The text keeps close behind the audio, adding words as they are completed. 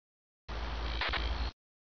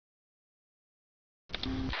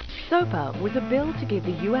SOPA was a bill to give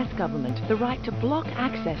the US government the right to block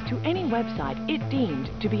access to any website it deemed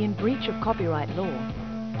to be in breach of copyright law.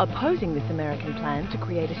 Opposing this American plan to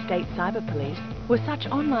create a state cyber police were such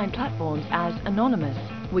online platforms as Anonymous,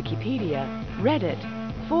 Wikipedia, Reddit,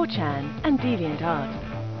 4chan, and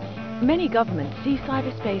DeviantArt. Many governments see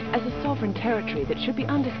cyberspace as a sovereign territory that should be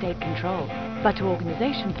under state control. But to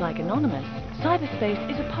organizations like Anonymous, cyberspace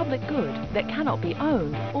is a public good that cannot be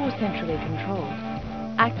owned or centrally controlled.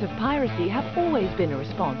 Acts of piracy have always been a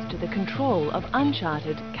response to the control of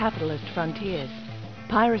uncharted capitalist frontiers.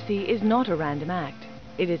 Piracy is not a random act.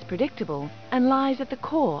 It is predictable and lies at the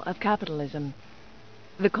core of capitalism.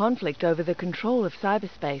 The conflict over the control of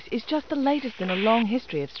cyberspace is just the latest in a long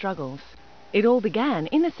history of struggles. It all began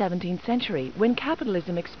in the 17th century when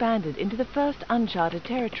capitalism expanded into the first uncharted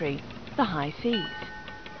territory, the high seas.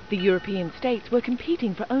 The European states were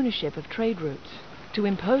competing for ownership of trade routes. To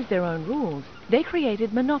impose their own rules, they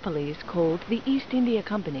created monopolies called the East India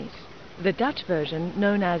Companies. The Dutch version,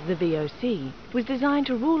 known as the VOC, was designed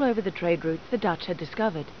to rule over the trade routes the Dutch had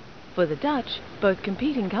discovered. For the Dutch, both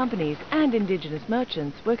competing companies and indigenous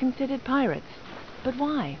merchants were considered pirates. But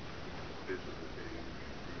why?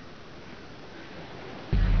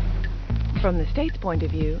 From the state's point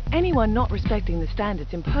of view, anyone not respecting the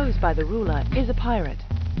standards imposed by the ruler is a pirate.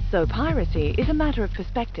 So piracy is a matter of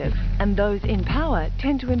perspective, and those in power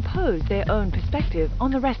tend to impose their own perspective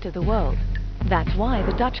on the rest of the world. That's why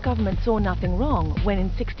the Dutch government saw nothing wrong when in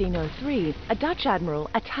 1603 a Dutch admiral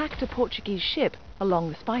attacked a Portuguese ship along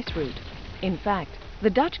the spice route. In fact, the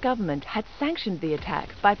Dutch government had sanctioned the attack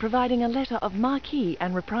by providing a letter of marque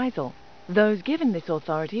and reprisal. Those given this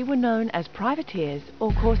authority were known as privateers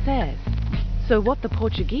or corsairs. So what the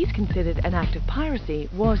Portuguese considered an act of piracy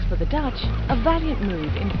was for the Dutch a valiant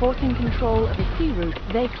move in forcing control of a sea route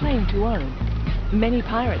they claimed to own. Many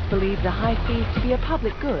pirates believed the high seas to be a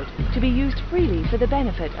public good, to be used freely for the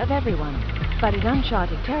benefit of everyone. But in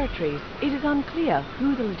uncharted territories, it is unclear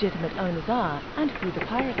who the legitimate owners are and who the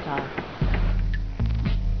pirates are.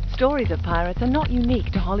 Stories of pirates are not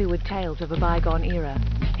unique to Hollywood tales of a bygone era.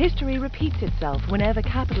 History repeats itself whenever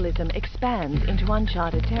capitalism expands into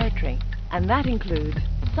uncharted territory, and that includes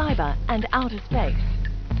cyber and outer space.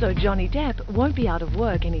 So Johnny Depp won't be out of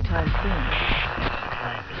work anytime soon.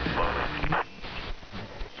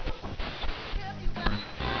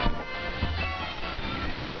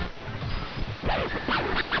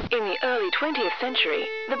 In the early 20th century,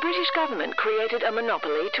 the British government created a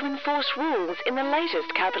monopoly to enforce rules in the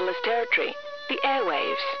latest capitalist territory, the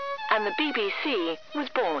airwaves, and the BBC was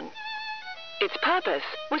born. Its purpose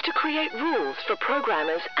was to create rules for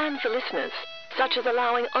programmers and for listeners, such as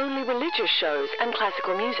allowing only religious shows and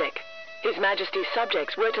classical music. His Majesty's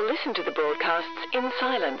subjects were to listen to the broadcasts in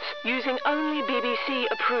silence, using only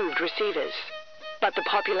BBC-approved receivers. But the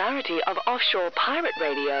popularity of offshore pirate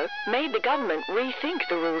radio made the government rethink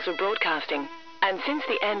the rules of broadcasting. And since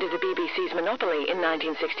the end of the BBC's monopoly in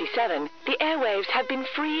 1967, the airwaves have been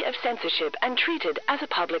free of censorship and treated as a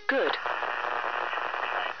public good.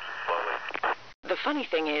 The funny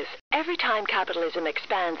thing is, every time capitalism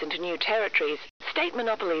expands into new territories, state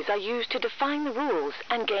monopolies are used to define the rules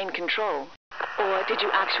and gain control. Or did you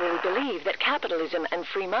actually believe that capitalism and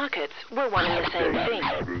free markets were one and the same thing?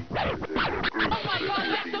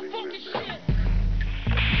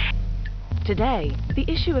 Today,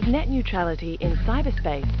 the issue of net neutrality in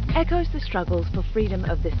cyberspace echoes the struggles for freedom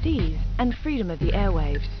of the seas and freedom of the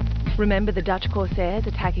airwaves. Remember the Dutch corsairs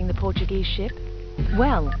attacking the Portuguese ship?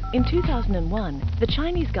 Well, in 2001, the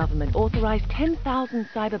Chinese government authorized 10,000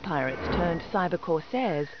 cyber pirates turned cyber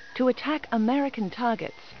corsairs to attack American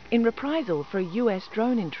targets in reprisal for a US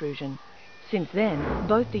drone intrusion. Since then,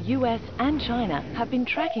 both the US and China have been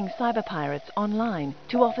tracking cyber pirates online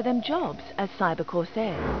to offer them jobs as cyber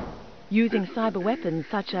corsairs. Using cyber weapons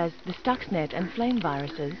such as the Stuxnet and flame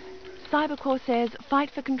viruses, cyber corsairs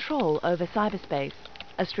fight for control over cyberspace,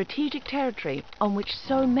 a strategic territory on which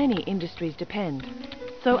so many industries depend.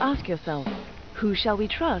 So ask yourself, who shall we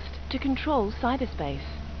trust to control cyberspace?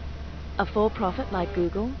 A for-profit like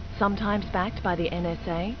Google, sometimes backed by the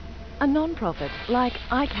NSA? A non-profit like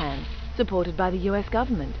ICANN, supported by the US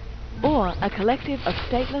government? Or a collective of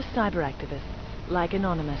stateless cyber activists like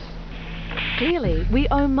Anonymous? Clearly, we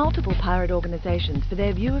owe multiple pirate organizations for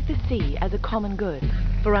their view of the sea as a common good,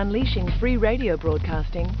 for unleashing free radio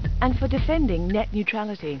broadcasting, and for defending net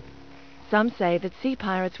neutrality. Some say that sea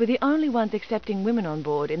pirates were the only ones accepting women on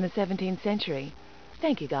board in the 17th century.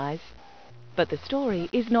 Thank you, guys. But the story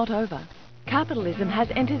is not over. Capitalism has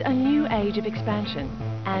entered a new age of expansion,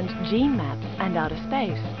 and gene maps and outer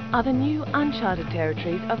space are the new uncharted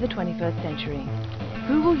territories of the 21st century.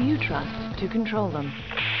 Who will you trust to control them?